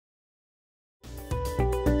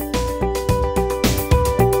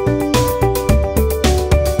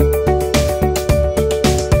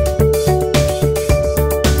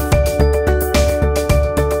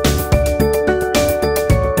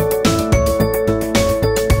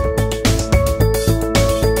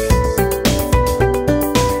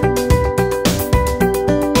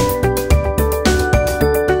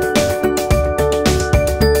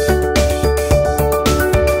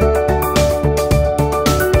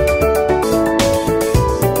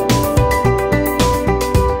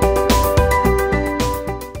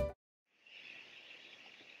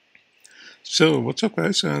So, what's up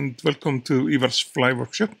guys, and welcome to Ívar's Fly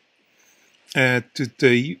Workshop.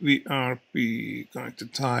 Today we are going to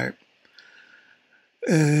tie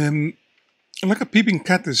like a Peeping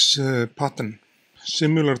Caddis pattern,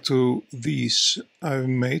 similar to these I've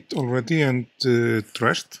made already and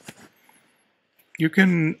dressed. You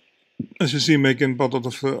can, as you see, make it both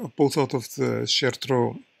out of the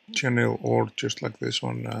Chartreuse chenille or just like this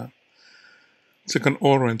one. It's like an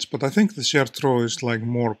orange, but I think the Chartreuse is like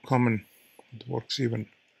more common. It works even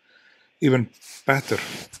better.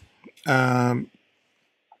 I'm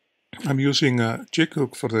using a jig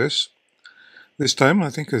hook for this. This time I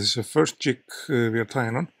think it's the first jig we are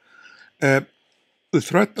tying on. The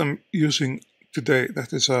thread I'm using today,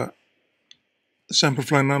 that is a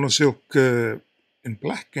Semperfli Nano silk in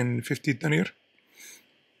black in 50 denier.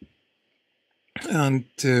 And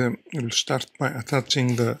we'll start by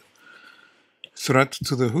attaching the thread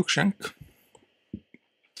to the hook shank.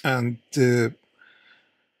 And this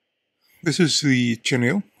is the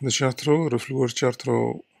chenille, the Chartreuse, the Flugusmiðjan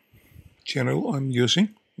Chartreuse chenille I'm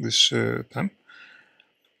using this time.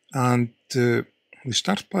 And we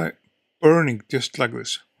start by burning just like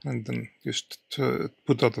this, and then just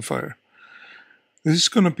put out the fire. This is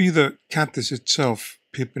going to be the caddis itself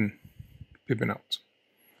peeping out.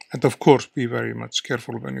 And of course, be very much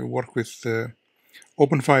careful when you work with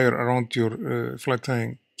open fire around your fly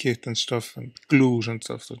tying kit and stuff, and glues and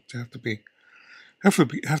stuff. So you have to be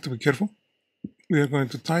careful. We are going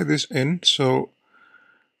to tie this in so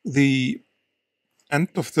the end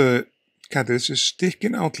of the caddis is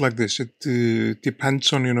sticking out like this. It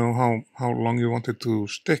depends on how long you want it to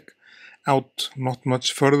stick out. Not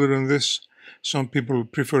much further than this. Some people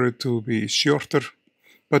prefer it to be shorter,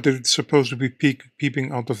 but it's supposed to be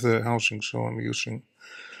peeping out of the housing. So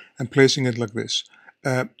I'm placing it like this.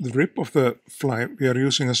 The rib of the fly, we are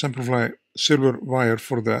using a Semperfli silver wire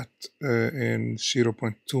for that in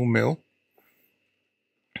 0.2 mil.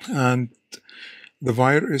 And the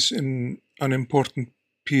wire is an important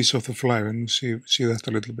piece of the fly, and we'll see that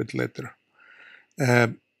a little bit later.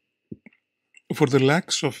 For the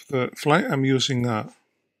legs of the fly, I'm using a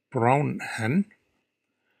brown hen.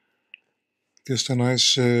 Just a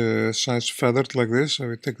nice size feathered like this. So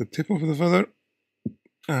we take the tip of the feather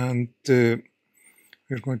and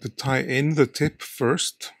we're going to tie in the tip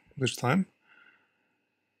first this time.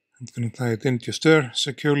 I'm going to tie it in just there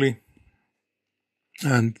securely.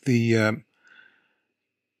 And the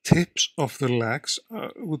tips of the legs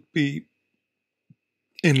would be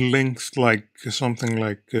in length like something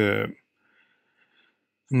like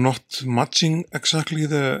not matching exactly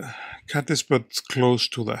the caddis, but close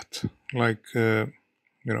to that. Like,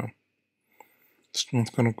 it's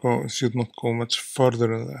not going to go, it should not go much further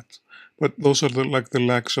than that. But those are the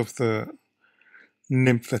legs of the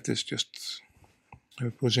nymph that is just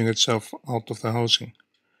pushing itself out of the housing.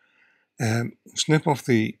 Snip off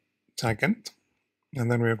the tag end,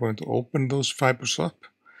 and then we are going to open those fibers up.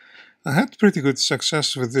 I had pretty good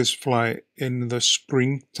success with this fly in the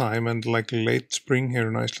springtime and like late spring here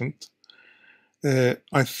in Iceland.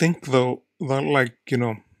 I think though that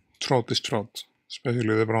trout is trout,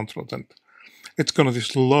 especially the brown trout, and it's gonna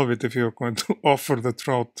just love it if you're going to offer the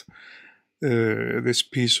trout this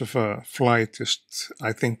piece of a fly. Just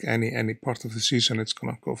I think any part of the season it's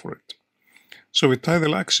gonna go for it. So we tie the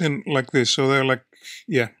legs in like this, so they're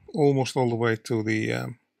almost all the way to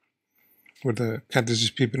the where the caddis is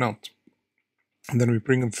peeping out, and then we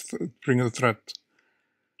bring the thread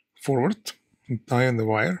forward and tie in the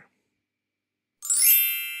wire.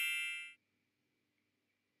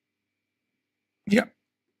 Yeah,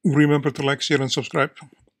 remember to like, share, and subscribe.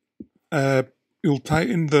 You'll tie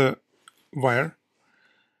in the wire,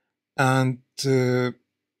 and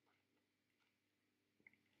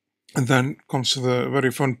then comes the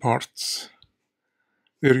very fun part.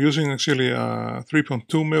 We're using actually a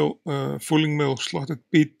 3.2 mil fulling mill slotted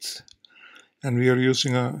bead, and we are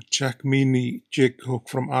using a Jack Mini jig hook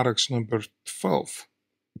from Ahrex number 12.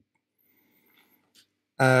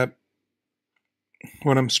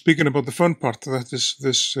 When I'm speaking about the fun part, that is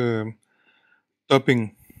this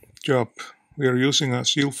dubbing job. We are using a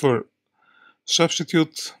seal fur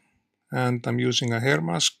substitute, and I'm using a hair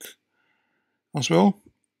mask as well.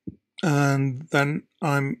 And then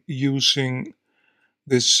I'm using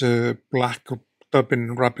this black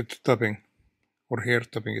dubbing, rapid dubbing, or hair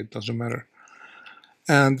dubbing, it doesn't matter.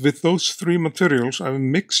 And with those three materials, I've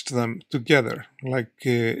mixed them together, like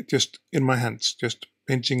just in my hands, just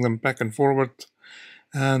pinching them back and forward.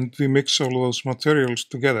 And we mix all of those materials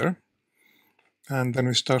together. And then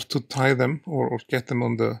we start to tie them or get them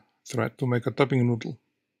on the thread to make a dubbing noodle.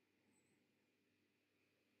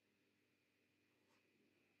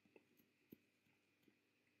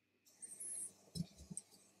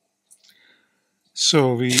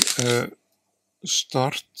 So we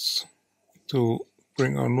start to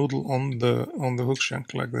bring our noodle on the hook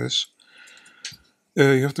shank like this.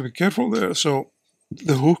 You have to be careful there, so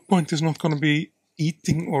the hook point is not going to be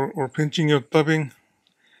eating or pinching your dubbing.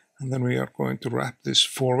 And then we are going to wrap this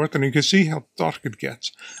forward, and you can see how dark it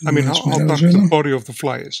gets. I mean, how dark the body of the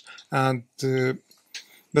fly is. And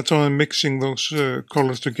that's why I'm mixing those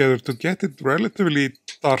colors together to get it relatively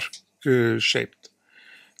dark shaped.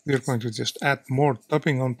 We are going to just add more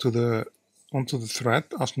dubbing onto the thread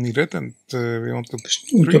as needed, and we want to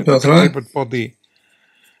bring the flavored body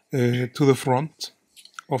to the front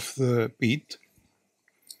of the bead.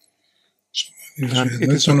 And it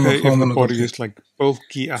is okay if the body is like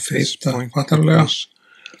bulky at this point, because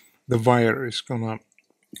the wire is gonna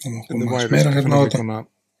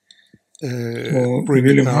bring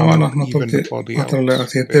it down and even the body out.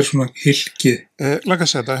 Like I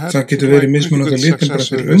said, I had pretty good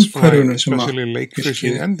success with this fly, especially lake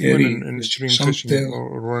fishing and even in stream fishing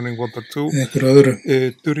or running water too,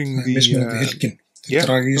 during the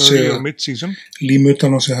early or mid-season. And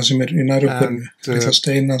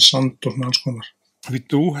we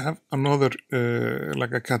do have another,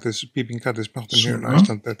 like a peeping caddis pattern here in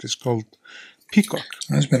Iceland that is called peacock,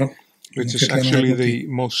 which is actually the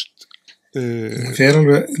most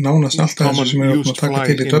common used fly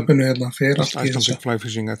in Icelandic fly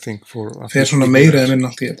fishing, I think, for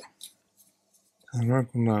and we're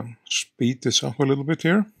going to speed this up a little bit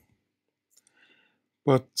here.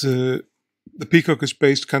 But the peacock is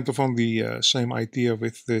based kind of on the same idea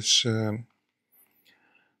with this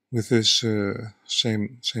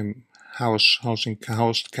same housed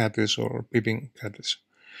caddis or peeping caddis.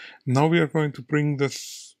 Now we are going to bring the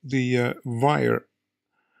wire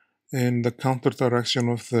in the counter direction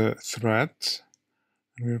of the thread.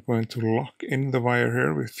 We are going to lock in the wire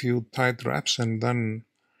here with few tight wraps, and then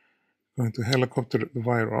going to helicopter the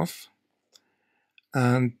wire off.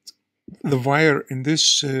 And the wire in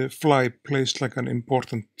this fly plays like an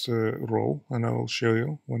important role, and I will show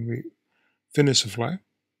you when we finish the fly.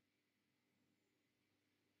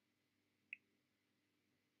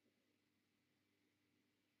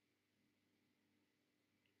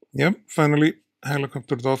 Yep, finally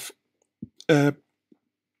helicoptered off.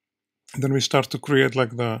 Then we start to create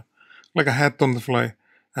like a hat on the fly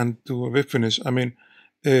and do a whip finish. I mean,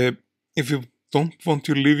 if you don't want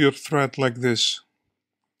to leave your thread like this,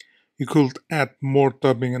 you could add more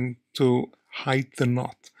dubbing and to hide the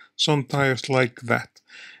knot. Some tires like that,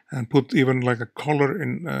 and put even like a color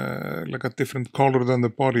in, like a different color than the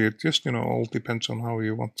body. It just, all depends on how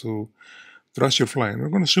you want to dress your fly. And we're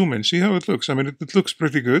going to zoom in, see how it looks. I mean, it looks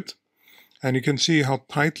pretty good. And you can see how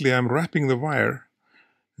tightly I'm wrapping the wire.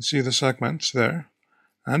 You see the segments there.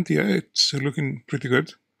 And yeah, it's looking pretty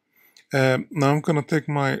good. Now I'm going to take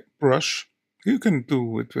my brush. You can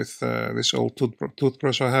do it with this old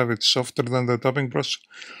toothbrush I have. It's softer than the dubbing brush.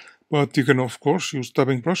 But you can, of course, use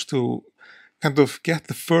dubbing brush to kind of get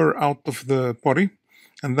the fur out of the body.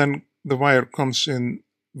 And then the wire comes in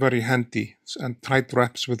very handy and tight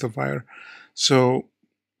wraps with the wire. So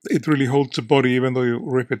it really holds the body even though you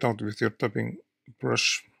rip it out with your dubbing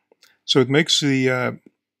brush. So it makes the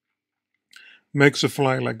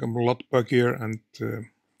fly like a lot buggier,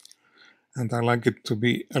 and I like it to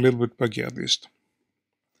be a little bit buggy at least.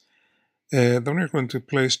 Then we're going to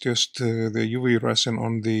place just the UV resin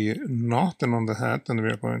on the knot and on the head, and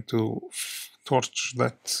we're going to torch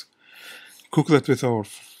that, cook that with our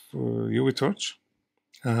UV torch,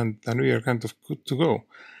 and then we are kind of good to go.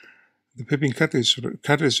 The Peeping Caddis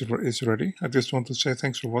is ready. I just want to say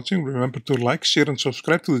thanks for watching. Remember to like, share and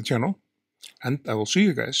subscribe to the channel. And I will see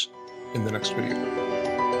you guys in the next video.